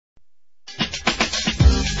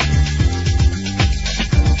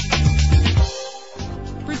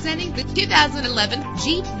the 2011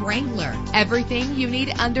 Jeep Wrangler. Everything you need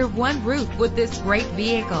under one roof with this great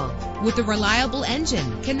vehicle. With a reliable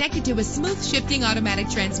engine connected to a smooth shifting automatic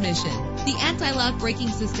transmission, the anti-lock braking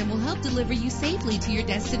system will help deliver you safely to your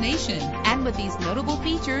destination. And with these notable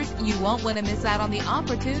features, you won't want to miss out on the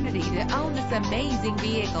opportunity to own this amazing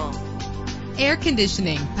vehicle. Air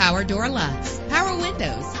conditioning, power door locks, power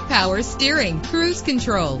windows, power steering, cruise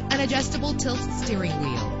control, an adjustable tilt steering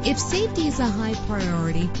wheel. If safety is a high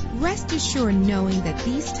priority, rest assured knowing that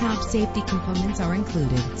these top safety components are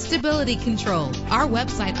included. Stability control. Our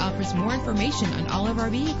website offers more information on all of our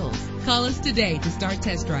vehicles. Call us today to start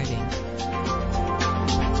test driving.